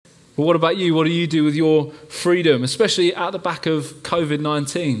But what about you? What do you do with your freedom, especially at the back of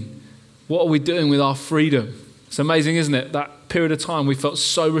COVID-19? What are we doing with our freedom? It's amazing, isn't it? That period of time we felt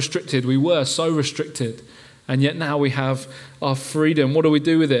so restricted. We were so restricted. And yet now we have our freedom. What do we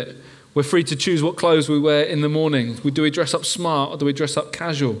do with it? We're free to choose what clothes we wear in the morning. Do we dress up smart or do we dress up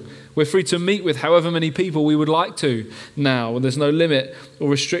casual? We're free to meet with however many people we would like to now. And there's no limit or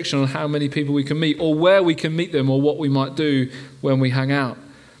restriction on how many people we can meet or where we can meet them or what we might do when we hang out.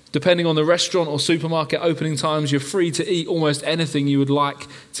 Depending on the restaurant or supermarket opening times, you're free to eat almost anything you would like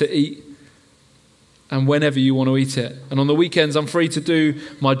to eat and whenever you want to eat it. And on the weekends, I'm free to do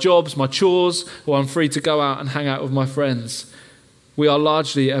my jobs, my chores, or I'm free to go out and hang out with my friends. We are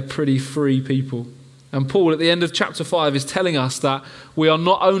largely a pretty free people. And Paul, at the end of chapter 5, is telling us that we are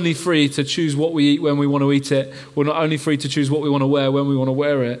not only free to choose what we eat when we want to eat it, we're not only free to choose what we want to wear when we want to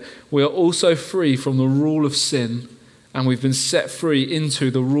wear it, we are also free from the rule of sin, and we've been set free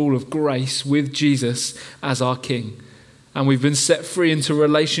into the rule of grace with Jesus as our King. And we've been set free into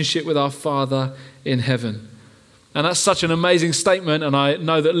relationship with our Father in heaven. And that's such an amazing statement, and I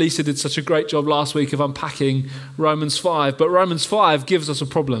know that Lisa did such a great job last week of unpacking Romans 5, but Romans 5 gives us a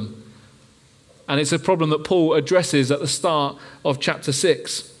problem. And it's a problem that Paul addresses at the start of chapter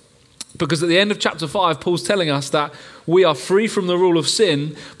 6. Because at the end of chapter 5, Paul's telling us that we are free from the rule of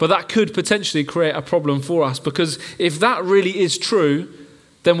sin, but that could potentially create a problem for us. Because if that really is true,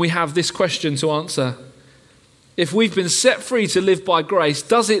 then we have this question to answer. If we've been set free to live by grace,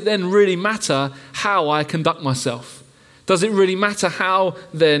 does it then really matter how I conduct myself? Does it really matter how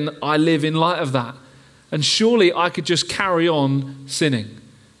then I live in light of that? And surely I could just carry on sinning.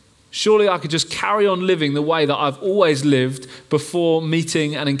 Surely I could just carry on living the way that I've always lived before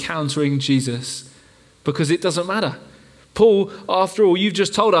meeting and encountering Jesus, because it doesn't matter. Paul, after all, you've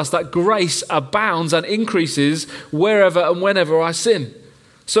just told us that grace abounds and increases wherever and whenever I sin.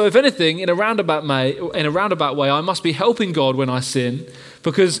 So if anything, in a roundabout way, I must be helping God when I sin,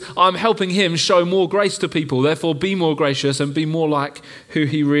 because I'm helping him show more grace to people, therefore be more gracious and be more like who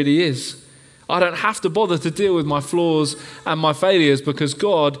he really is. I don't have to bother to deal with my flaws and my failures, because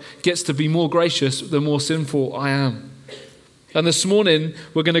God gets to be more gracious the more sinful I am. And this morning,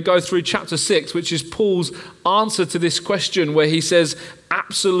 we're going to go through chapter 6, which is Paul's answer to this question, where he says,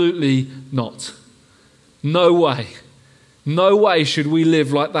 absolutely not. No way. No way should we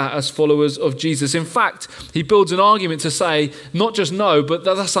live like that as followers of Jesus. In fact, he builds an argument to say, not just no, but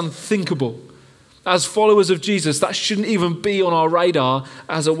that's unthinkable. As followers of Jesus, that shouldn't even be on our radar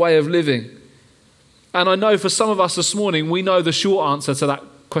as a way of living. And I know for some of us this morning, we know the short answer to that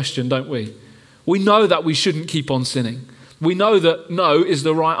question, don't we? We know that we shouldn't keep on sinning. We know that no is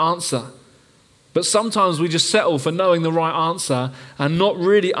the right answer. But sometimes we just settle for knowing the right answer and not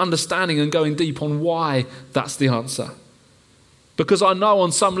really understanding and going deep on why that's the answer. Because I know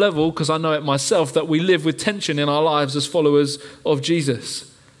on some level, because I know it myself, that we live with tension in our lives as followers of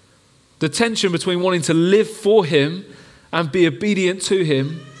Jesus. The tension between wanting to live for him and be obedient to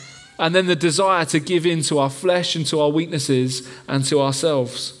him, and then the desire to give in to our flesh and to our weaknesses and to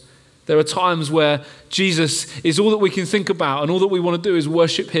ourselves. There are times where Jesus is all that we can think about, and all that we want to do is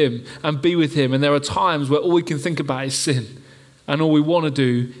worship him and be with him. And there are times where all we can think about is sin, and all we want to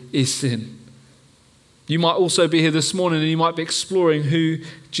do is sin. You might also be here this morning and you might be exploring who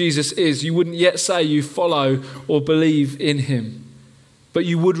Jesus is. You wouldn't yet say you follow or believe in him, but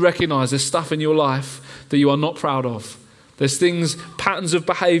you would recognize there's stuff in your life that you are not proud of. There's things, patterns of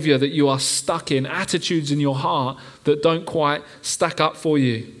behavior that you are stuck in, attitudes in your heart that don't quite stack up for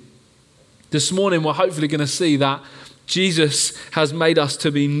you. This morning, we're hopefully going to see that Jesus has made us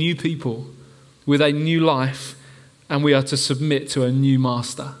to be new people with a new life, and we are to submit to a new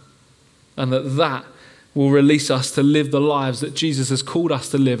master. And that will release us to live the lives that Jesus has called us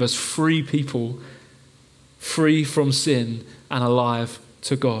to live as free people, free from sin and alive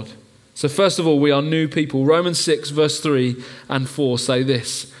to God. So first of all, we are new people. Romans 6 verse 3 and 4 say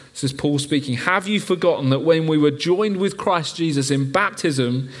this. This is Paul speaking. Have you forgotten that when we were joined with Christ Jesus in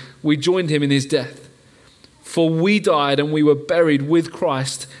baptism, we joined him in his death? For we died and we were buried with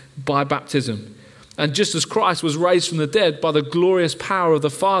Christ by baptism. And just as Christ was raised from the dead by the glorious power of the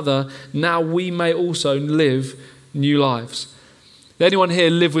Father, now we may also live new lives. Does anyone here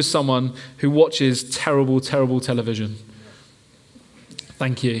live with someone who watches terrible, terrible television?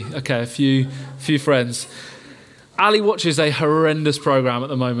 Thank you. Okay, a few friends. Ali watches a horrendous program at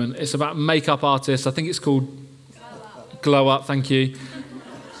the moment. It's about makeup artists. I think it's called Glow Up. Thank you.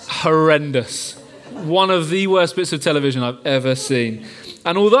 Horrendous. One of the worst bits of television I've ever seen.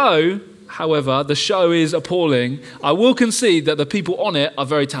 And although, however, the show is appalling, I will concede that the people on it are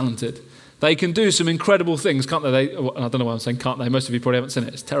very talented. They can do some incredible things, can't they? I don't know why I'm saying can't they. Most of you probably haven't seen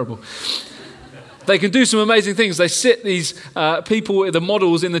it. It's terrible. They can do some amazing things. They sit these people, the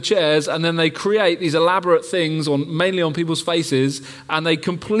models in the chairs, and then they create these elaborate things mainly on people's faces, and they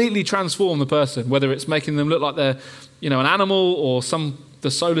completely transform the person, whether it's making them look like they're, an animal or the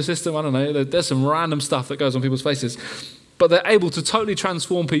solar system. I don't know. There's some random stuff that goes on people's faces. But they're able to totally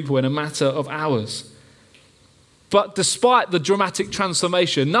transform people in a matter of hours. But despite the dramatic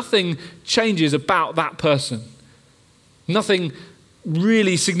transformation, nothing changes about that person. Nothing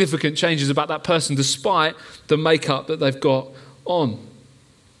really significant changes about that person despite the makeup that they've got on.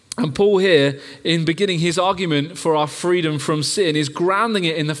 And Paul here, in beginning his argument for our freedom from sin, is grounding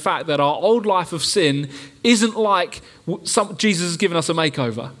it in the fact that our old life of sin isn't like Jesus has given us a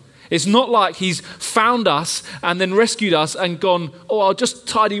makeover. It's not like he's found us and then rescued us and gone, I'll just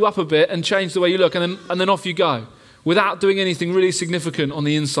tidy you up a bit and change the way you look, and then off you go, without doing anything really significant on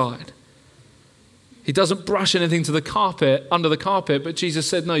the inside. He doesn't brush anything under the carpet, but Jesus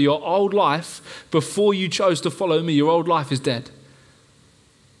said, no, your old life, before you chose to follow me, your old life is dead.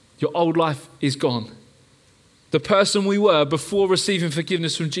 Your old life is gone. The person we were before receiving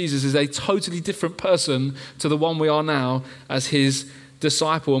forgiveness from Jesus is a totally different person to the one we are now as his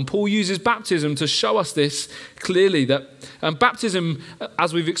disciple. And Paul uses baptism to show us this clearly, that baptism,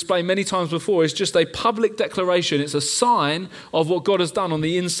 as we've explained many times before, is just a public declaration. It's a sign of what God has done on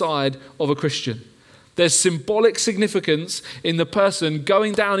the inside of a Christian. There's symbolic significance in the person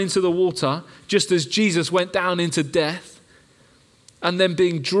going down into the water, just as Jesus went down into death, and then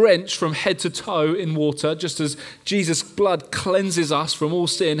being drenched from head to toe in water, just as Jesus' blood cleanses us from all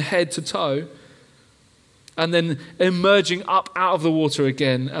sin, head to toe, and then emerging up out of the water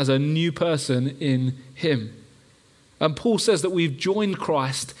again as a new person in him. And Paul says that we've joined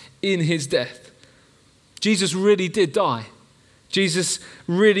Christ in his death. Jesus really did die. Jesus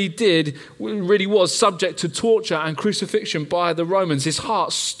really was subject to torture and crucifixion by the Romans. His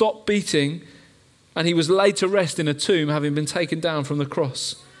heart stopped beating and he was laid to rest in a tomb, having been taken down from the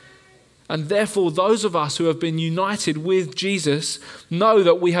cross. And therefore, those of us who have been united with Jesus know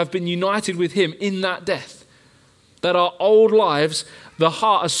that we have been united with him in that death. That our old lives, the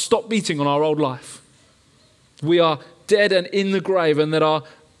heart has stopped beating on our old life. We are dead and in the grave, and that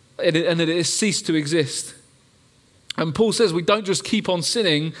it has ceased to exist. And Paul says we don't just keep on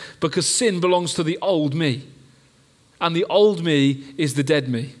sinning because sin belongs to the old me. And the old me is the dead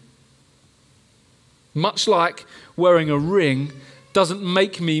me. Much like wearing a ring doesn't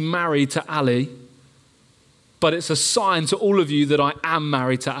make me married to Ali, but it's a sign to all of you that I am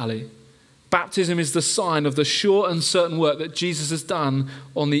married to Ali. Baptism is the sign of the sure and certain work that Jesus has done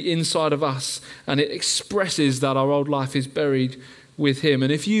on the inside of us, and it expresses that our old life is buried with him.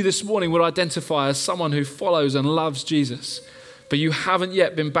 And if you this morning would identify as someone who follows and loves Jesus, but you haven't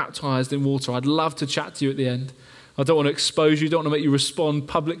yet been baptized in water, I'd love to chat to you at the end. I don't want to expose you, don't want to make you respond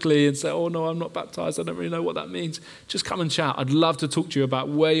publicly and say, oh no, I'm not baptized, I don't really know what that means. Just come and chat. I'd love to talk to you about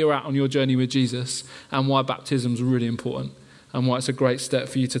where you're at on your journey with Jesus and why baptism is really important and why it's a great step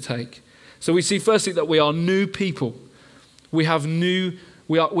for you to take. So we see firstly that we are new people. We are new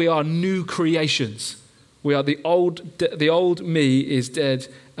creations. We are the old me is dead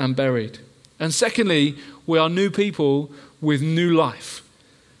and buried. And secondly, we are new people with new life.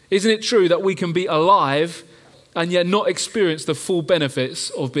 Isn't it true that we can be alive and yet not experience the full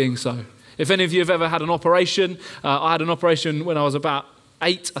benefits of being so? If any of you have ever had an operation, I had an operation when I was about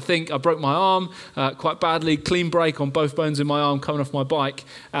 8, I think. I broke my arm quite badly, clean break on both bones in my arm coming off my bike.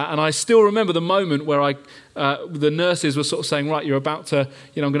 And I still remember the moment where the nurses were sort of saying, right, you're about to,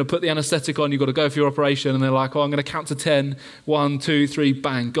 I'm going to put the anesthetic on, you've got to go for your operation. And they're like, I'm going to count to 10, 1, 2, 3,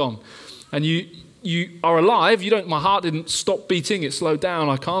 bang, gone. And you are alive. My heart didn't stop beating, it slowed down,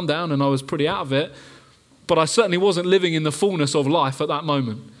 I calmed down and I was pretty out of it. But I certainly wasn't living in the fullness of life at that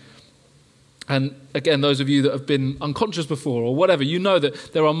moment. And again, those of you that have been unconscious before or whatever, you know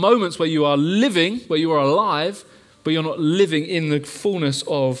that there are moments where you are living, where you are alive, but you're not living in the fullness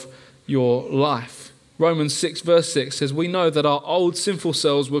of your life. Romans 6 verse 6 says, we know that our old sinful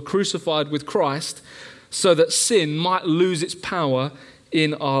selves were crucified with Christ so that sin might lose its power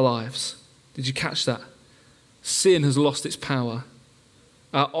in our lives. Did you catch that? Sin has lost its power.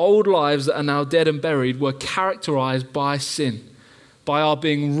 Our old lives that are now dead and buried were characterized by sin, by our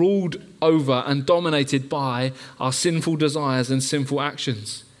being ruled over and dominated by our sinful desires and sinful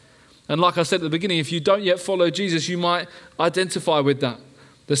actions. And like I said at the beginning, if you don't yet follow Jesus, you might identify with that.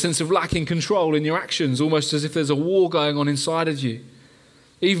 The sense of lacking control in your actions, almost as if there's a war going on inside of you.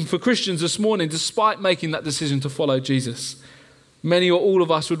 Even for Christians this morning, despite making that decision to follow Jesus, Many or all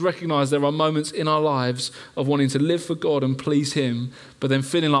of us would recognize there are moments in our lives of wanting to live for God and please him, but then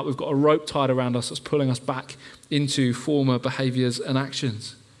feeling like we've got a rope tied around us that's pulling us back into former behaviors and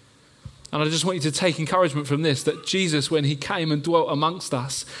actions. And I just want you to take encouragement from this, that Jesus, when he came and dwelt amongst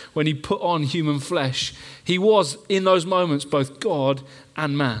us, when he put on human flesh, he was in those moments both God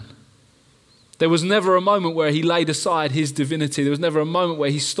and man. There was never a moment where he laid aside his divinity. There was never a moment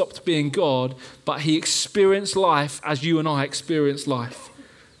where he stopped being God, but he experienced life as you and I experience life.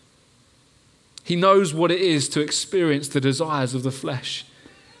 He knows what it is to experience the desires of the flesh,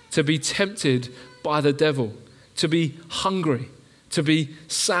 to be tempted by the devil, to be hungry, to be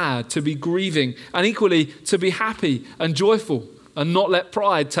sad, to be grieving, and equally to be happy and joyful and not let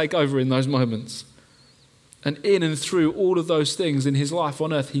pride take over in those moments. And in and through all of those things in his life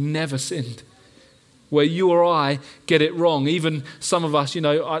on earth, he never sinned. Where you or I get it wrong, even some of us, a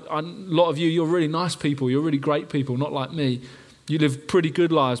lot of you, you're really nice people, you're really great people, not like me. You live pretty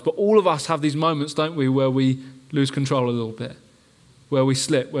good lives, but all of us have these moments, don't we, where we lose control a little bit, where we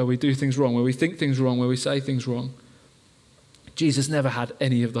slip, where we do things wrong, where we think things wrong, where we say things wrong. Jesus never had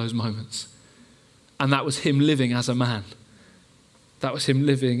any of those moments. And that was him living as a man. That was him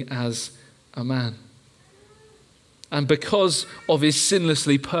living as a man. And because of his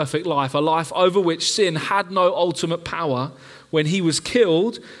sinlessly perfect life, a life over which sin had no ultimate power, when he was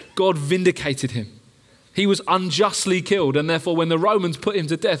killed, God vindicated him. He was unjustly killed, and therefore when the Romans put him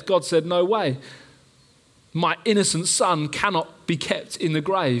to death, God said, no way. My innocent son cannot be kept in the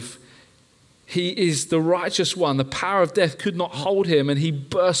grave. He is the righteous one. The power of death could not hold him, and he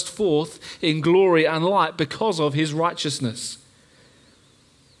burst forth in glory and light because of his righteousness.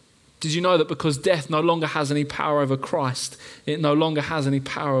 Did you know that because death no longer has any power over Christ, it no longer has any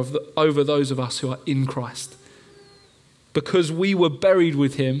power over those of us who are in Christ? Because we were buried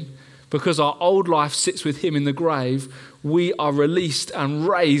with him, because our old life sits with him in the grave, we are released and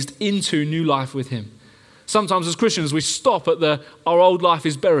raised into new life with him. Sometimes as Christians, we stop at our old life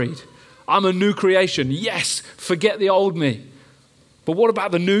is buried. I'm a new creation. Yes, forget the old me. But what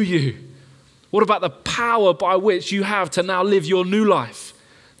about the new you? What about the power by which you have to now live your new life?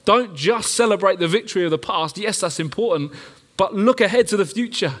 Don't just celebrate the victory of the past. Yes, that's important, but look ahead to the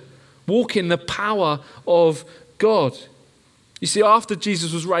future. Walk in the power of God. You see, after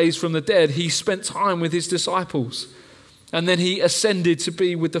Jesus was raised from the dead, he spent time with his disciples, and then he ascended to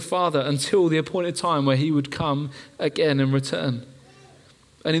be with the Father until the appointed time where he would come again and return.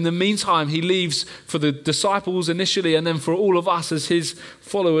 And in the meantime, he leaves for the disciples initially, and then for all of us as his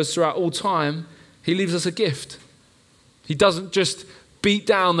followers throughout all time, he leaves us a gift. He doesn't just beat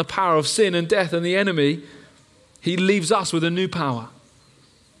down the power of sin and death and the enemy. He leaves us with a new power.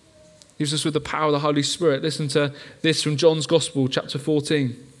 He leaves us with the power of the Holy Spirit. Listen to this from John's Gospel, chapter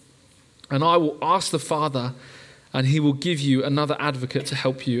 14. And I will ask the Father, and he will give you another advocate to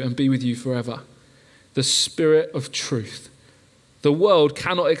help you and be with you forever. The Spirit of truth. The world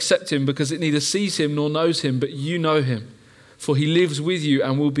cannot accept him because it neither sees him nor knows him, but you know him, for he lives with you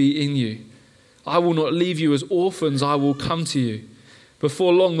and will be in you. I will not leave you as orphans, I will come to you.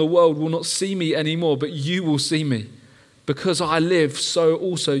 Before long, the world will not see me anymore, but you will see me. Because I live, so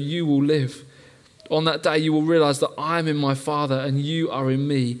also you will live. On that day, you will realize that I am in my Father, and you are in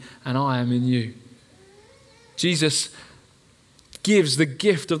me, and I am in you. Jesus gives the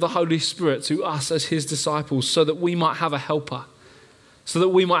gift of the Holy Spirit to us as his disciples so that we might have a helper, so that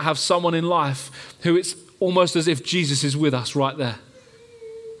we might have someone in life who it's almost as if Jesus is with us right there.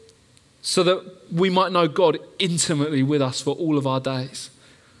 So that we might know God intimately with us for all of our days.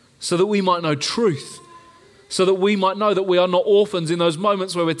 So that we might know truth. So that we might know that we are not orphans in those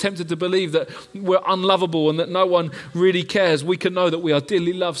moments where we're tempted to believe that we're unlovable and that no one really cares. We can know that we are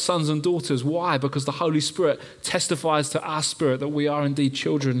dearly loved sons and daughters. Why? Because the Holy Spirit testifies to our spirit that we are indeed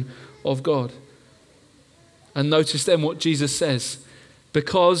children of God. And notice then what Jesus says.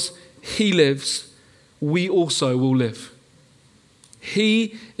 Because he lives, we also will live.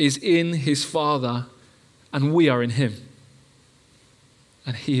 He is in his Father, and we are in him.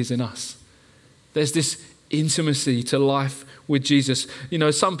 And he is in us. There's this intimacy to life with Jesus. You know,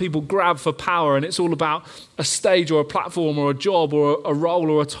 some people grab for power, and it's all about a stage or a platform or a job or a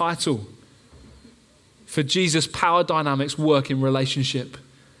role or a title. For Jesus, power dynamics work in relationship.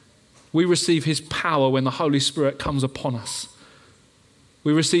 We receive his power when the Holy Spirit comes upon us.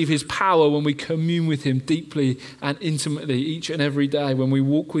 We receive his power when we commune with him deeply and intimately each and every day, when we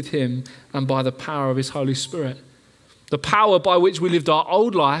walk with him and by the power of his Holy Spirit. The power by which we lived our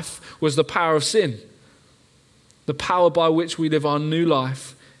old life was the power of sin. The power by which we live our new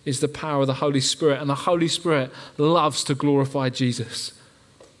life is the power of the Holy Spirit, and the Holy Spirit loves to glorify Jesus.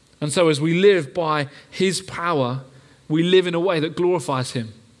 And so as we live by his power, we live in a way that glorifies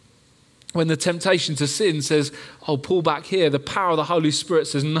him. When the temptation to sin says, oh, pull back here, the power of the Holy Spirit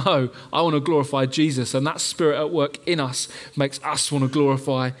says, no, I want to glorify Jesus. And that Spirit at work in us makes us want to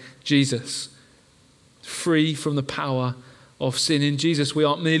glorify Jesus. Free from the power of sin. In Jesus, we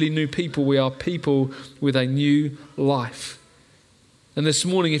aren't merely new people, we are people with a new life. And this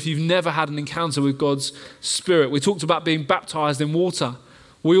morning, if you've never had an encounter with God's Spirit, we talked about being baptized in water.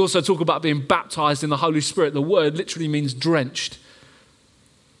 We also talk about being baptized in the Holy Spirit. The word literally means drenched.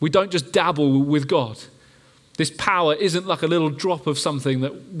 We don't just dabble with God. This power isn't like a little drop of something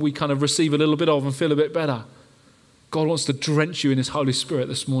that we kind of receive a little bit of and feel a bit better. God wants to drench you in his Holy Spirit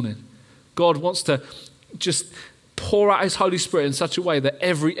this morning. God wants to just pour out his Holy Spirit in such a way that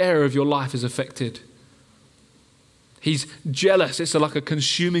every area of your life is affected. He's jealous. It's like a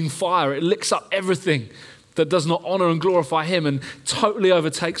consuming fire. It licks up everything that does not honor and glorify him and totally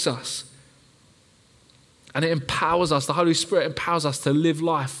overtakes us. And it empowers us, the Holy Spirit empowers us to live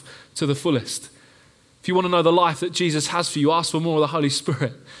life to the fullest. If you want to know the life that Jesus has for you, ask for more of the Holy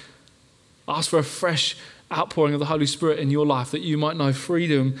Spirit. Ask for a fresh outpouring of the Holy Spirit in your life that you might know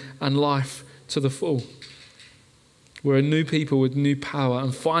freedom and life to the full. We're a new people with new power.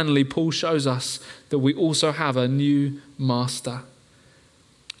 And finally, Paul shows us that we also have a new master.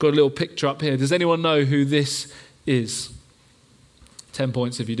 Got a little picture up here. Does anyone know who this is? 10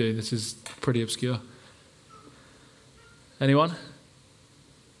 points if you do. This is pretty obscure. Anyone?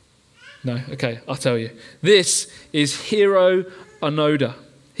 No? Okay, I'll tell you. This is Hiro Onoda.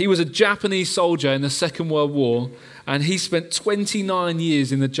 He was a Japanese soldier in the Second World War, and he spent 29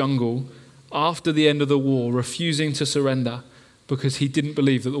 years in the jungle after the end of the war, refusing to surrender because he didn't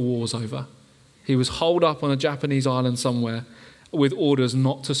believe that the war was over. He was holed up on a Japanese island somewhere with orders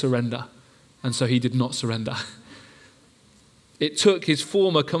not to surrender, and so he did not surrender. It took his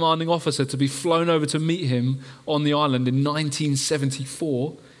former commanding officer to be flown over to meet him on the island in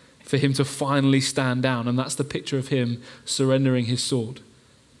 1974 for him to finally stand down. And that's the picture of him surrendering his sword.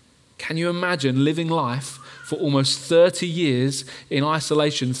 Can you imagine living life for almost 30 years in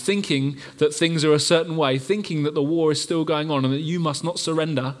isolation, thinking that things are a certain way, thinking that the war is still going on and that you must not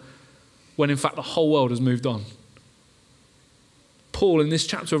surrender, when in fact the whole world has moved on? Paul, in this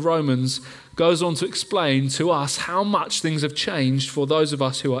chapter of Romans, goes on to explain to us how much things have changed for those of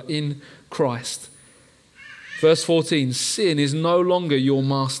us who are in Christ. Verse 14, sin is no longer your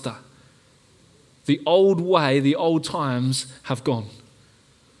master. The old way, the old times have gone.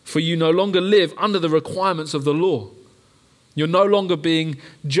 For you no longer live under the requirements of the law. You're no longer being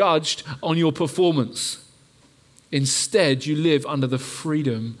judged on your performance. Instead, you live under the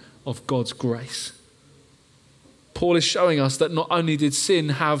freedom of God's grace. Paul is showing us that not only did sin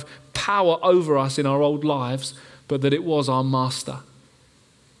have power over us in our old lives, but that it was our master.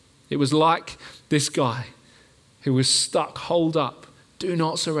 It was like this guy who was stuck, holed up. Do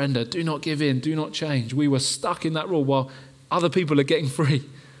not surrender, do not give in, do not change. We were stuck in that rule while other people are getting free.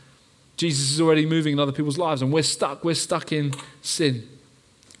 Jesus is already moving in other people's lives and we're stuck in sin.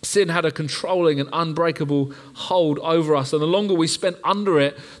 Sin had a controlling and unbreakable hold over us, and the longer we spent under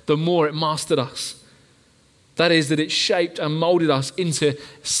it, the more it mastered us. That is, that it shaped and molded us into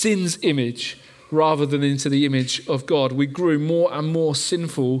sin's image rather than into the image of God. We grew more and more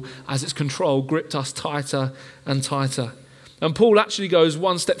sinful as its control gripped us tighter and tighter. And Paul actually goes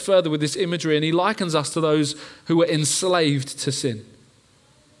one step further with this imagery, and he likens us to those who were enslaved to sin.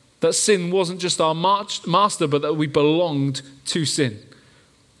 That sin wasn't just our master, but that we belonged to sin.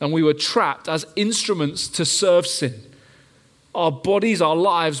 And we were trapped as instruments to serve sin. Our bodies, our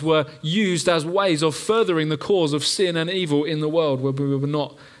lives were used as ways of furthering the cause of sin and evil in the world where we were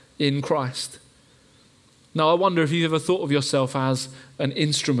not in Christ. Now, I wonder if you've ever thought of yourself as an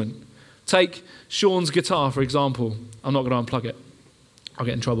instrument. Take Sean's guitar, for example. I'm not going to unplug it. I'll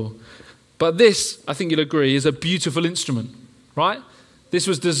get in trouble. But this, I think you'll agree, is a beautiful instrument, right? This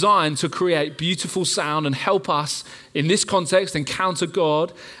was designed to create beautiful sound and help us, in this context, encounter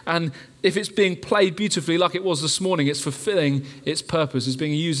God. And if it's being played beautifully like it was this morning, it's fulfilling its purpose. It's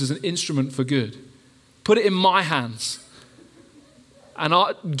being used as an instrument for good. Put it in my hands. And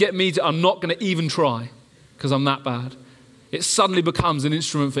I'm not going to even try because I'm that bad. It suddenly becomes an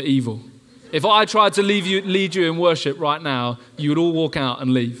instrument for evil. If I tried to lead you in worship right now, you would all walk out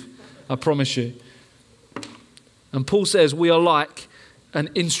and leave. I promise you. And Paul says we are like an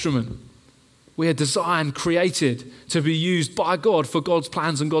instrument. We are designed, created to be used by God for God's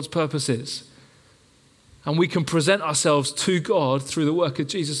plans and God's purposes. And we can present ourselves to God through the work of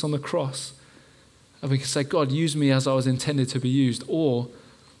Jesus on the cross. And we can say, God, use me as I was intended to be used. Or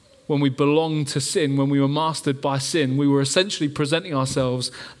when we belonged to sin, when we were mastered by sin, we were essentially presenting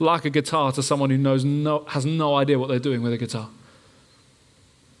ourselves like a guitar to someone who has no idea what they're doing with a guitar.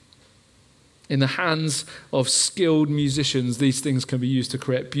 In the hands of skilled musicians, these things can be used to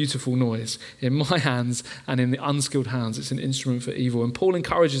create beautiful noise. In my hands and in the unskilled hands, it's an instrument for evil. And Paul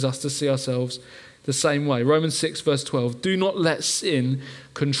encourages us to see ourselves the same way. Romans 6 verse 12, do not let sin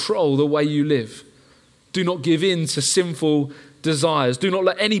control the way you live. Do not give in to sinful desires. Do not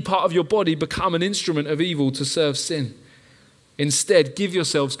let any part of your body become an instrument of evil to serve sin. Instead, give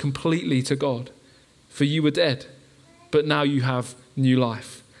yourselves completely to God. For you were dead, but now you have new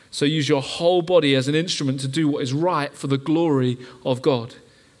life. So use your whole body as an instrument to do what is right for the glory of God.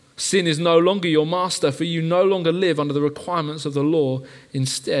 Sin is no longer your master, for you no longer live under the requirements of the law.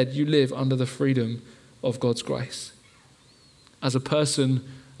 Instead, you live under the freedom of God's grace. As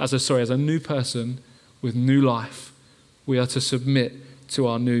a new person with new life, we are to submit to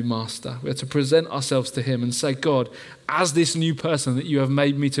our new master. We are to present ourselves to him and say, God, as this new person that you have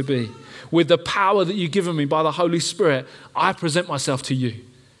made me to be, with the power that you've given me by the Holy Spirit, I present myself to you.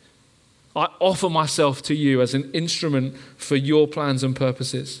 I offer myself to you as an instrument for your plans and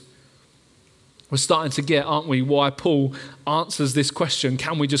purposes. We're starting to get, aren't we, why Paul answers this question,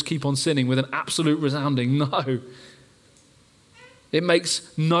 can we just keep on sinning, with an absolute resounding no. It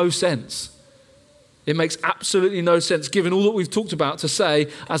makes no sense. It makes absolutely no sense, given all that we've talked about, to say,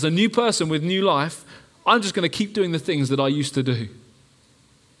 as a new person with new life, I'm just going to keep doing the things that I used to do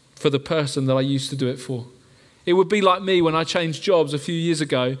for the person that I used to do it for. It would be like me when I changed jobs a few years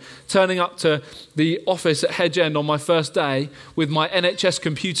ago, turning up to the office at Hedge End on my first day with my NHS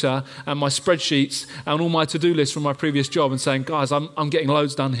computer and my spreadsheets and all my to-do lists from my previous job and saying, guys, I'm getting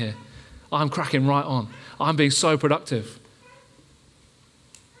loads done here. I'm cracking right on. I'm being so productive.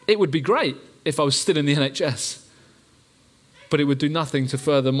 It would be great if I was still in the NHS, but it would do nothing to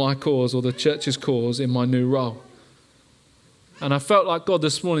further my cause or the church's cause in my new role. And I felt like God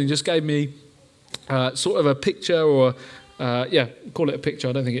this morning just gave me sort of a picture, or call it a picture.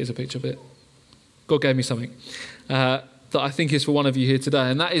 I don't think it is a picture, but God gave me something that I think is for one of you here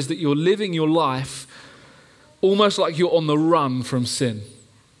today, and that is that you're living your life almost like you're on the run from sin.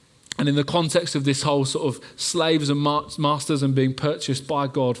 And in the context of this whole sort of slaves and masters and being purchased by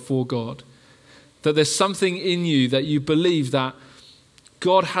God for God, that there's something in you that you believe that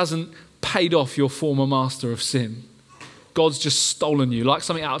God hasn't paid off your former master of sin. God's just stolen you, like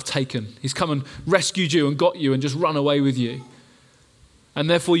something out of Taken. He's come and rescued you and got you and just run away with you. And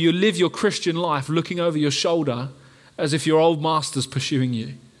therefore you live your Christian life looking over your shoulder as if your old master's pursuing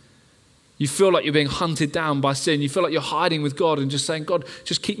you. You feel like you're being hunted down by sin. You feel like you're hiding with God and just saying, God,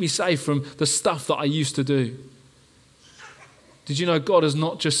 just keep me safe from the stuff that I used to do. Did you know God has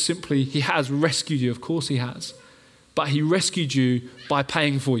not just simply, he has rescued you, of course he has, but he rescued you by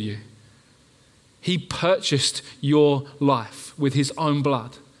paying for you. He purchased your life with his own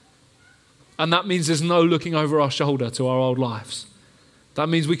blood. And that means there's no looking over our shoulder to our old lives. That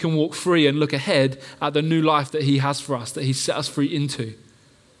means we can walk free and look ahead at the new life that he has for us, that he set us free into.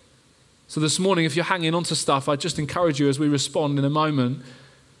 So this morning, if you're hanging on to stuff, I just encourage you as we respond in a moment,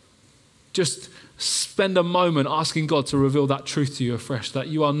 just spend a moment asking God to reveal that truth to you afresh, that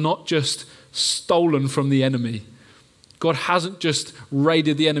you are not just stolen from the enemy. God hasn't just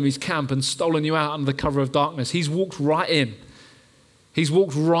raided the enemy's camp and stolen you out under the cover of darkness. He's walked right in. He's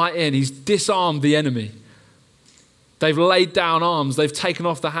walked right in. He's disarmed the enemy. They've laid down arms. They've taken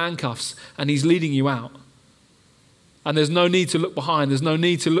off the handcuffs, and he's leading you out. And there's no need to look behind. There's no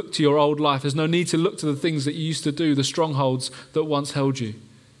need to look to your old life. There's no need to look to the things that you used to do, the strongholds that once held you.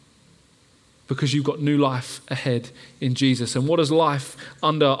 Because you've got new life ahead in Jesus. And what does life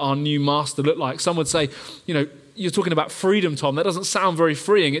under our new master look like? Some would say, you're talking about freedom, Tom. That doesn't sound very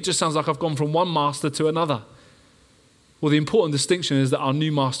freeing. It just sounds like I've gone from one master to another. Well, the important distinction is that our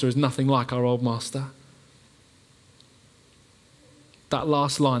new master is nothing like our old master. That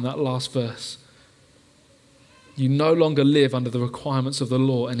last line, that last verse. You no longer live under the requirements of the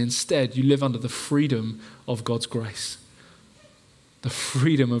law, and instead you live under the freedom of God's grace. The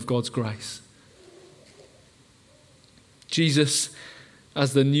freedom of God's grace. Jesus,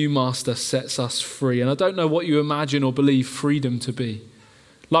 as the new master, sets us free. And I don't know what you imagine or believe freedom to be.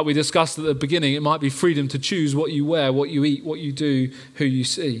 Like we discussed at the beginning, it might be freedom to choose what you wear, what you eat, what you do, who you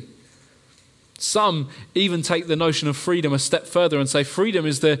see. Some even take the notion of freedom a step further and say freedom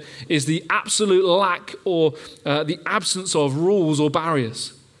is the absolute lack or the absence of rules or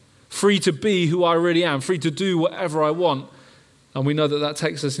barriers. Free to be who I really am, free to do whatever I want. And we know that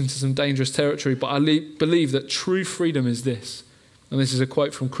takes us into some dangerous territory, but I believe that true freedom is this. And this is a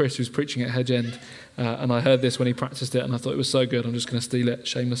quote from Chris, who's preaching at Hedge End. And I heard this when he practiced it, and I thought it was so good, I'm just going to steal it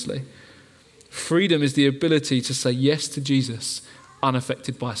shamelessly. Freedom is the ability to say yes to Jesus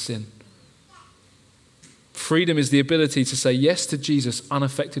unaffected by sin. Freedom is the ability to say yes to Jesus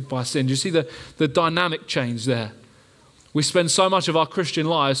unaffected by sin. Do you see the dynamic change there? We spend so much of our Christian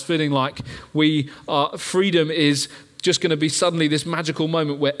lives feeling like freedom is just going to be suddenly this magical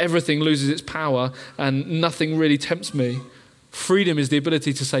moment where everything loses its power and nothing really tempts me. Freedom is the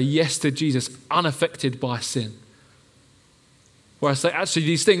ability to say yes to Jesus unaffected by sin. Where I say, actually,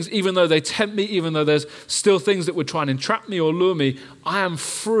 these things, even though they tempt me, even though there's still things that would try and entrap me or lure me, I am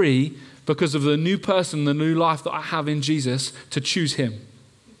free because of the new person, the new life that I have in Jesus to choose him.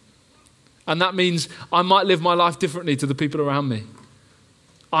 And that means I might live my life differently to the people around me.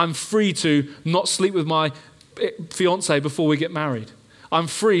 I'm free to not sleep with my fiance before we get married. I'm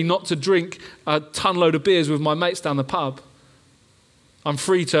free not to drink a ton load of beers with my mates down the pub. I'm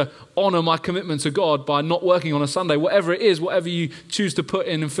free to honour my commitment to God by not working on a Sunday. Whatever it is, whatever you choose to put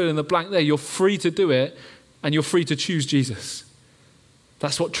in and fill in the blank there, you're free to do it, and you're free to choose Jesus.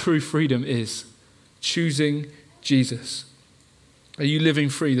 That's what true freedom is. Choosing Jesus. Are you living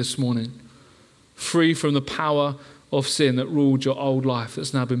free this morning? Free from the power of sin that ruled your old life,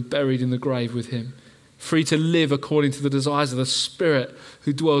 that's now been buried in the grave with him. Free to live according to the desires of the Spirit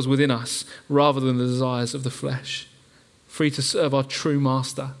who dwells within us, rather than the desires of the flesh. Free to serve our true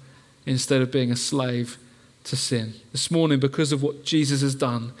master instead of being a slave to sin. This morning, because of what Jesus has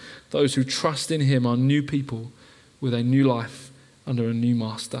done, those who trust in him are new people with a new life under a new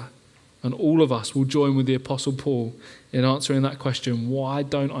master. And all of us will join with the Apostle Paul in answering that question, why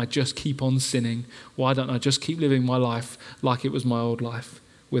don't I just keep on sinning? Why don't I just keep living my life like it was my old life?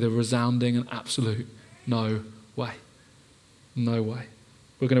 With a resounding and absolute no way. No way.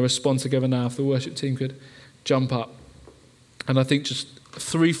 We're going to respond together now. If the worship team could jump up. And I think just a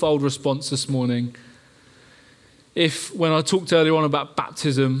threefold response this morning. If, when I talked earlier on about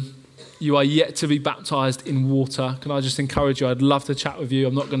baptism, you are yet to be baptized in water, can I just encourage you? I'd love to chat with you.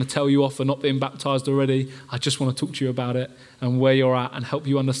 I'm not going to tell you off for not being baptized already. I just want to talk to you about it and where you're at and help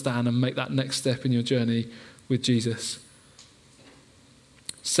you understand and make that next step in your journey with Jesus.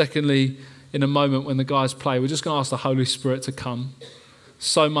 Secondly, in a moment when the guys play, we're just going to ask the Holy Spirit to come.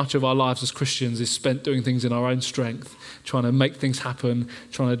 So much of our lives as Christians is spent doing things in our own strength, trying to make things happen,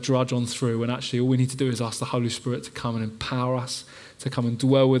 trying to drudge on through, when actually all we need to do is ask the Holy Spirit to come and empower us, to come and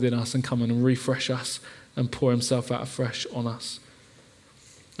dwell within us and come and refresh us and pour himself out afresh on us.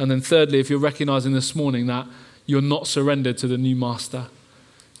 And then thirdly, if you're recognizing this morning that you're not surrendered to the new master,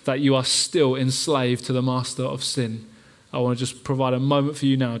 that you are still enslaved to the master of sin, I want to just provide a moment for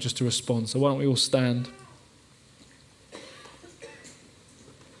you now just to respond. So why don't we all stand?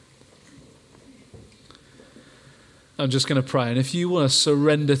 I'm just going to pray. And if you want to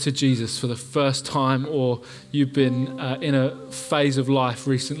surrender to Jesus for the first time, or you've been in a phase of life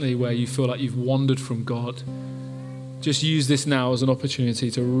recently where you feel like you've wandered from God, just use this now as an opportunity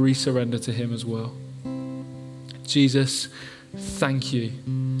to re-surrender to him as well. Jesus, thank you.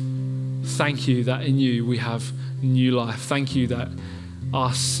 Thank you that in you we have new life. Thank you that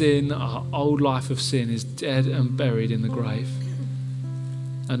our sin, our old life of sin, is dead and buried in the grave.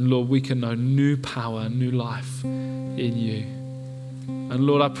 And Lord, we can know new power, new life in you. And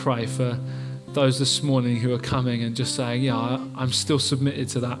Lord, I pray for those this morning who are coming and just saying, yeah, I'm still submitted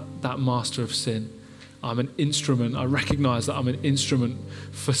to that master of sin. I'm an instrument. I recognize that I'm an instrument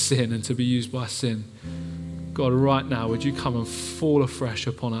for sin and to be used by sin. God, right now, would you come and fall afresh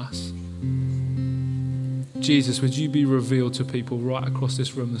upon us? Jesus, would you be revealed to people right across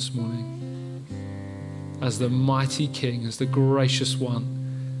this room this morning as the mighty King, as the gracious one,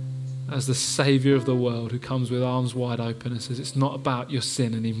 as the Saviour of the world who comes with arms wide open and says, it's not about your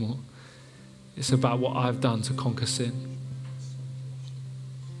sin anymore. It's about what I've done to conquer sin.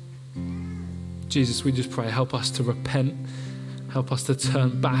 Jesus, we just pray, help us to repent. Help us to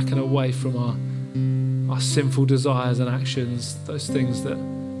turn back and away from our sinful desires and actions, those things that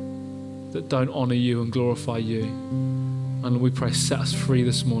don't honour you and glorify you. And we pray, set us free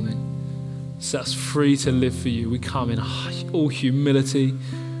this morning. Set us free to live for you. We come in all humility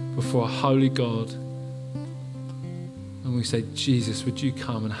before a holy God. And we say, Jesus, would you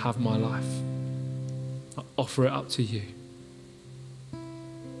come and have my life? I offer it up to you.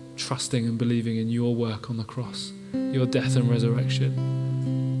 Trusting and believing in your work on the cross, your death and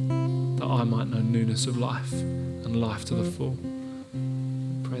resurrection, that I might know newness of life and life to the full.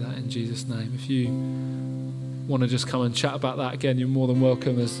 Pray that in Jesus' name. If you want to just come and chat about that again, you're more than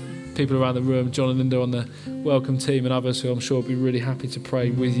welcome. There's people around the room, John and Linda on the welcome team and others who I'm sure will be really happy to pray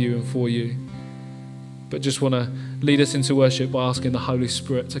with you and for you. but just want to lead us into worship by asking the Holy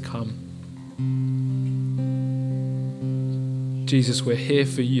Spirit to come. Jesus, we're here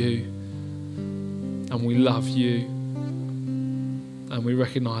for you, and we love you, and we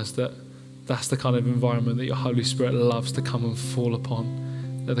recognize that that's the kind of environment that your Holy Spirit loves to come and fall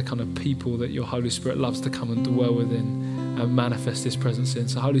upon. They're the kind of people that your Holy Spirit loves to come and dwell within and manifest His presence in.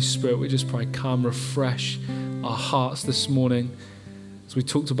 So Holy Spirit, we just pray, come refresh our hearts this morning. As we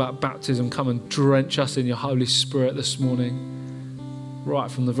talked about baptism, come and drench us in your Holy Spirit this morning,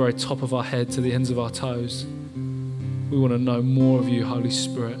 right from the very top of our head to the ends of our toes. We want to know more of you, Holy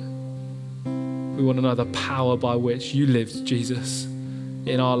Spirit. We want to know the power by which you lived, Jesus,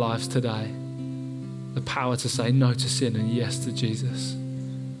 in our lives today. The power to say no to sin and yes to Jesus.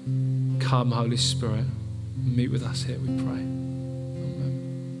 Come, Holy Spirit, meet with us here, we pray.